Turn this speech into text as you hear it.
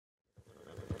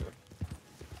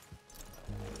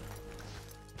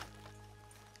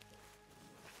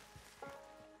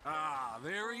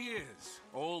there he is.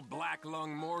 Old Black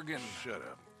Lung Morgan. Shut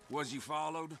up. Was you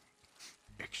followed?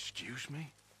 Excuse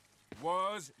me?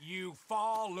 Was you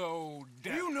followed?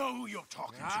 You know who you're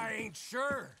talking to. I ain't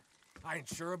sure. I ain't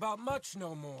sure about much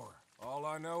no more. All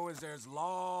I know is there's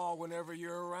law whenever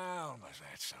you're around. Is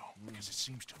that so? Because it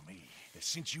seems to me that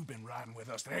since you've been riding with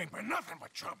us, there ain't been nothing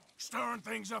but trouble. Stirring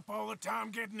things up all the time,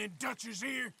 getting in Dutch's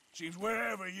ear. Seems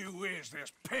wherever you is,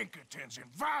 there's Pinkertons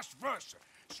and vice versa.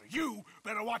 So you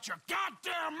better watch your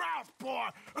goddamn mouth, boy!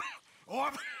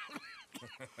 Or...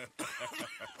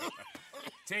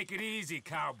 Take it easy,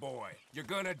 cowboy. You're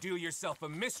gonna do yourself a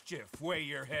mischief way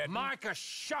you're heading. Micah,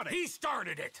 shut it! He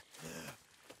started it!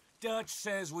 Dutch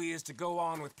says we is to go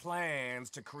on with plans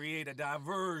to create a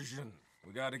diversion.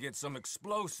 We gotta get some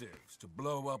explosives to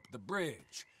blow up the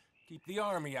bridge. Keep the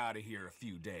army out of here a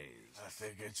few days. I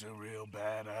think it's a real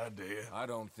bad idea. I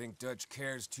don't think Dutch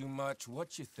cares too much.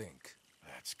 What you think?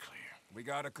 That's clear. We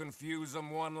gotta confuse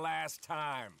him one last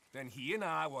time. Then he and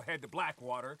I will head to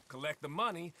Blackwater, collect the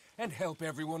money, and help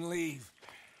everyone leave.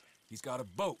 He's got a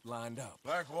boat lined up.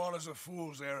 Blackwater's a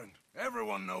fool's errand.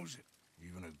 Everyone knows it.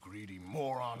 Even a greedy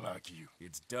moron like you.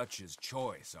 It's Dutch's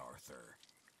choice, Arthur.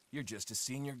 You're just a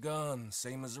senior gun,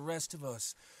 same as the rest of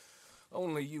us.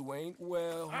 Only you ain't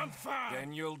well. I'm fine.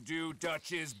 Then you'll do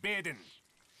Dutch's bidding,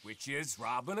 which is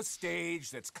robbing a stage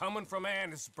that's coming from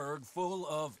Annisburg full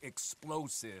of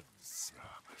explosives.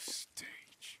 Rob a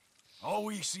stage. All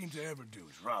we seem to ever do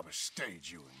is rob a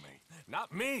stage, you and me.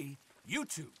 Not me, you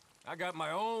two. I got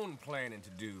my own planning to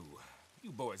do.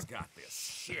 You boys got this.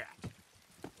 Shit.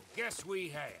 Guess we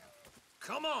have.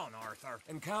 Come on, Arthur.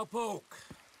 And Cowpoke,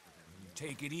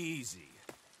 take it easy.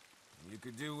 You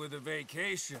could do with a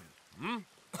vacation, hmm?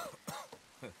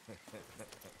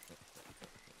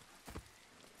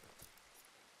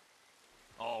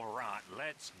 All right,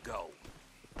 let's go.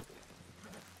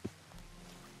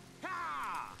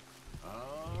 Ha!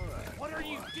 All right. What are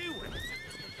you doing?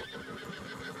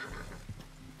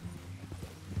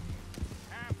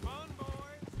 Have fun, boys.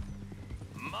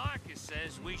 Micah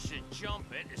says we should jump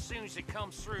it as soon as it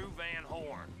comes through Van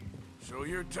Horn. So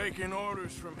you're taking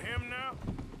orders from him now?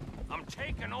 I'm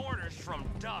taking orders from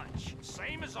Dutch,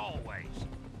 same as always.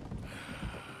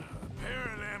 A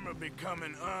pair of them are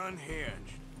becoming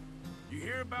unhinged. You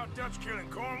hear about Dutch killing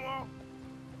Cornwall?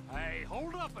 Hey,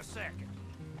 hold up a second.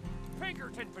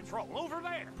 Pinkerton Patrol, over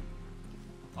there.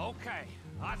 Okay,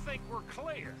 I think we're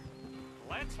clear.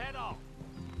 Let's head off.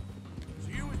 So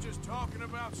you was just talking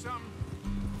about something?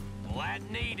 Well, that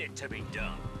needed to be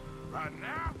done. Right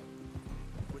now?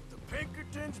 With the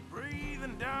Pinkertons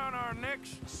breathing down our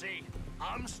necks? See,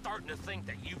 I'm starting to think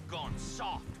that you've gone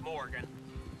soft, Morgan.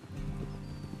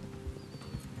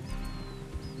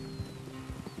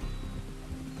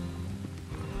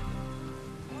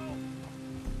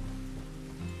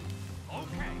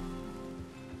 Okay,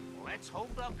 let's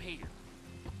hold up here.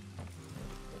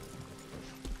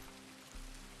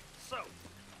 So,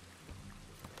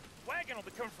 wagon will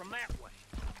be coming from that way,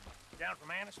 down from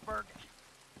Annisburg.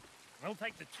 It'll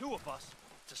take the two of us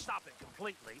to stop it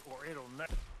completely, or it'll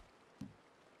never.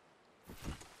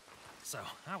 So,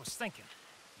 I was thinking,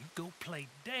 you go play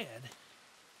dead,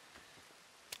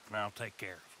 and I'll take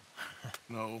care of him.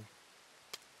 No.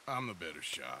 I'm the better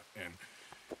shot, and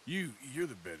you're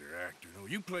the better actor. No,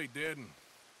 you play dead, and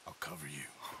I'll cover you.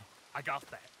 I got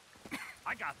that.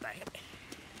 I got that.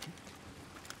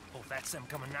 Oh, that's them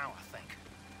coming now, I think.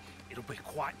 It'll be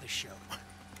quite the show.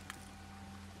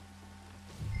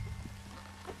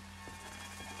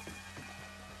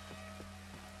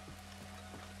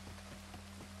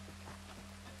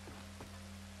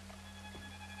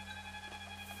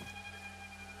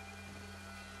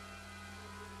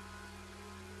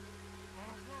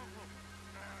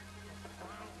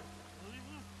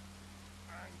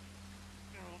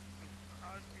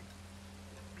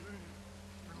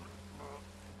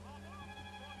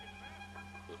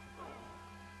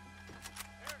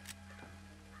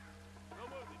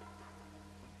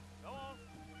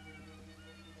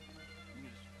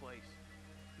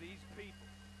 These people.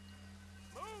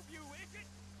 Move, you idiot!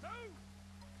 Move!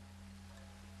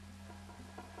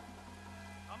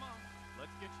 Come on,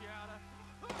 let's get you out of...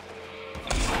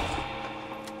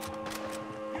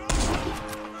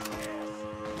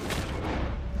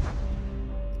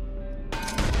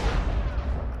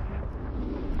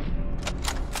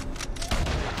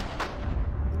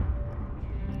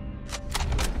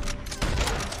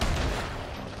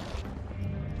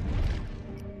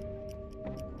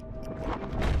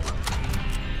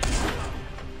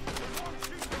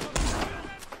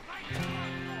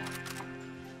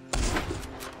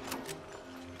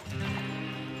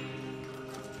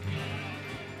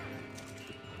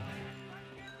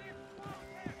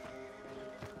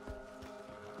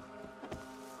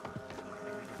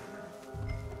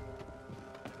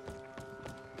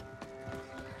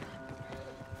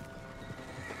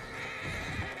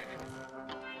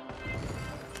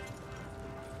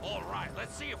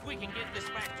 Let's see if we can get this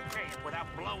back to camp without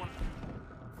blowing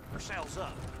ourselves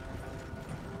up.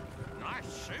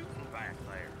 Nice shooting back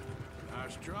there.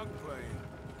 Nice drunk playing.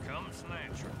 Comes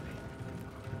naturally.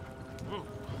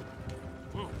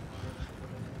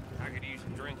 I could use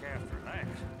a drink after that.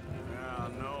 Now,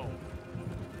 no.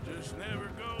 Just never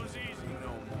goes easy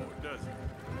no more, does it?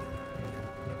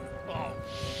 Oh,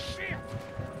 shit!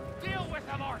 Deal with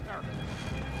him, Arthur!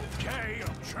 Okay,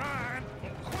 I'm trying.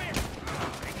 Quick!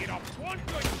 They get off one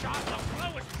good shot, they'll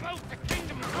blow us close to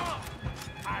Kingdom Come!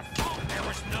 I thought there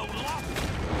was no loss!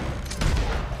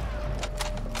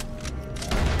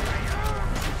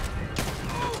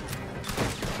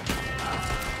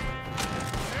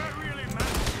 That really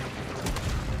matters.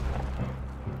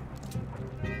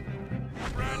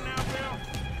 Right now, Bill?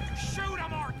 Shoot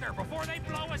them, Arthur, before they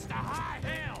blow us to high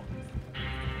hell!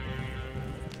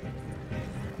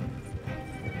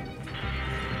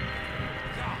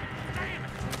 God damn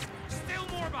it! Still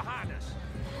more behind us!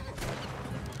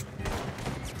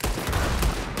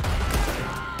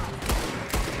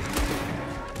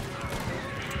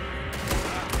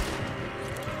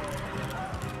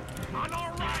 I'm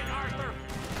all right, Arthur!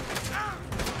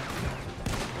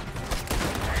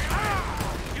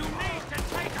 You need to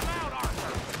take him out,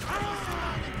 Arthur!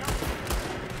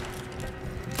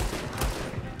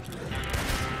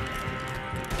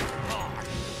 Oh,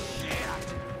 shit!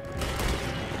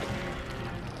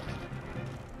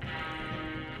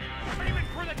 I'm aiming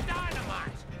for the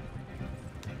dynamite!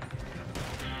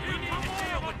 We need to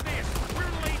deal with this!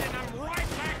 We're leading them right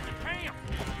back to camp!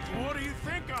 What do you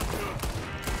think I'm doing?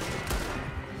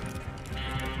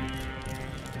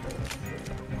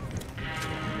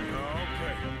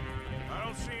 Okay. I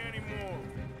don't see any more.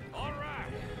 All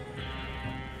right.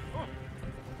 Oh,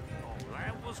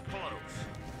 that was close.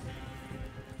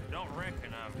 Don't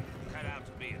reckon I'm cut out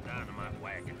to be a dynamite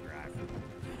wagon driver.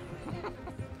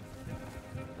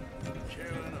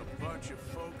 Killing a bunch of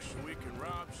folks so we can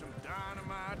rob some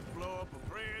dynamite, blow up a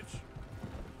bridge.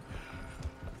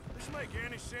 This make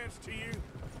any sense to you?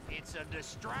 It's a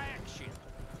distraction,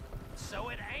 so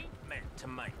it ain't meant to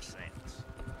make sense.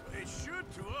 It should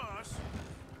to us.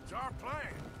 It's our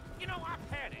plan. You know, I've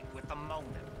had it with the moaning.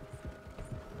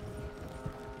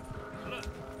 Look,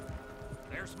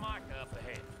 there's Micah up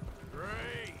ahead.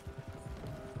 Great.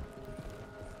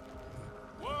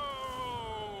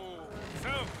 Whoa!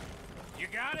 So, you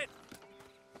got it?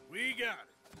 We got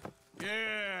it.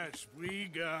 Yes, we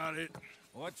got it.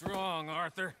 What's wrong,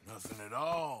 Arthur? Nothing at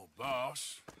all,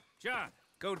 boss. John,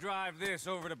 go drive this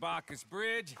over to Bacchus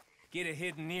Bridge. Get it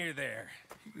hidden near there.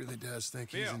 He really does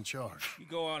think he's Bill, in charge. You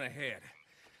go on ahead.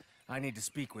 I need to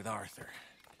speak with Arthur.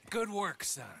 Good work,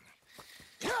 son.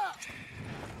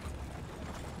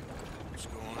 What's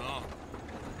going on?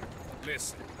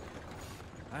 Listen,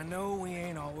 I know we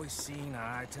ain't always seen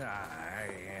eye to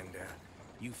eye, and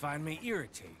you find me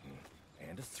irritating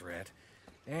and a threat,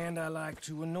 and I like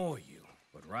to annoy you.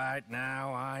 But right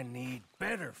now, I need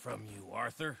better from you,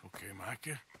 Arthur. Okay,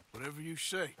 Micah. Whatever you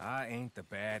say. I ain't the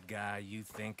bad guy you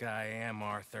think I am,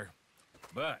 Arthur.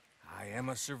 But I am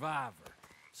a survivor.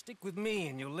 Stick with me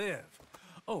and you'll live.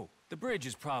 Oh, the bridge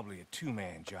is probably a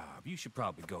two-man job. You should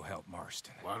probably go help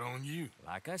Marston. Why don't you?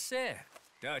 Like I said,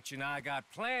 Dutch and I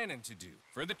got planning to do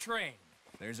for the train.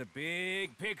 There's a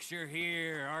big picture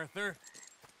here, Arthur.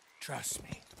 Trust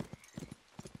me.